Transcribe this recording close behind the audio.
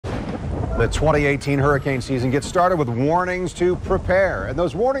The 2018 hurricane season gets started with warnings to prepare. And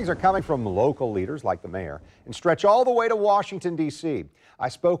those warnings are coming from local leaders like the mayor and stretch all the way to Washington, D.C. I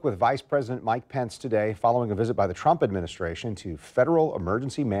spoke with Vice President Mike Pence today following a visit by the Trump administration to Federal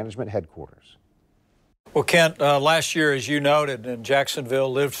Emergency Management Headquarters. Well, Kent, last year, as you noted, and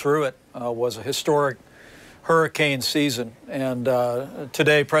Jacksonville lived through it, was a historic hurricane season. And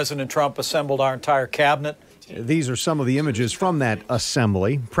today, President Trump assembled our entire cabinet. These are some of the images from that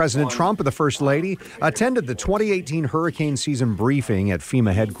assembly. President Trump and the First Lady attended the 2018 hurricane season briefing at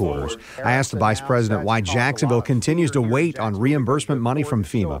FEMA headquarters. I asked the Vice President why Jacksonville continues to wait on reimbursement money from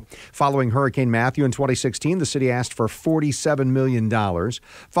FEMA. Following Hurricane Matthew in 2016, the city asked for $47 million.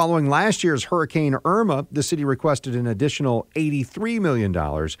 Following last year's Hurricane Irma, the city requested an additional $83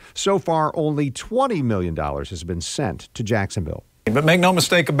 million. So far, only $20 million has been sent to Jacksonville. But make no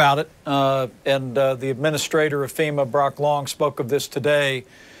mistake about it, the administrator of FEMA, Brock Long, spoke of this today.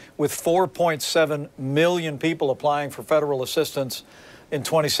 With 4.7 million people applying for federal assistance in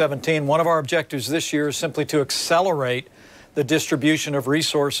 2017, one of our objectives this year is simply to accelerate the distribution of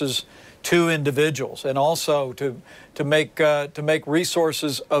resources to individuals, and also to make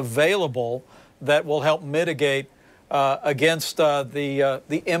resources available that will help mitigate against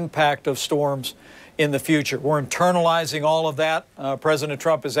the impact of storms in the future. We're internalizing all of that. President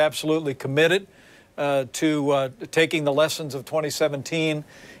Trump is absolutely committed to taking the lessons of 2017,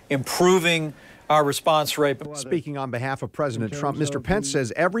 improving our response rate. Speaking on behalf of President Trump, Mr. Pence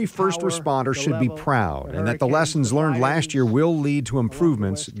says every first responder should be proud and that the lessons learned last year will lead to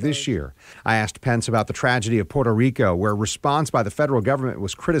improvements this year. I asked Pence about the tragedy of Puerto Rico, where response by the federal government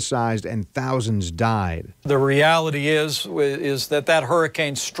was criticized and thousands died. The reality is that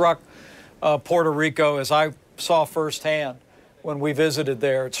hurricane struck Puerto Rico, as I saw firsthand when we visited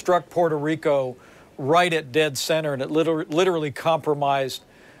there. It struck Puerto Rico right at dead center, and it literally compromised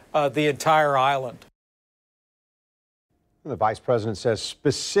the entire island. The Vice President says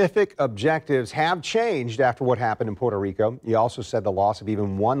specific objectives have changed after what happened in Puerto Rico. He also said the loss of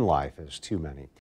even one life is too many.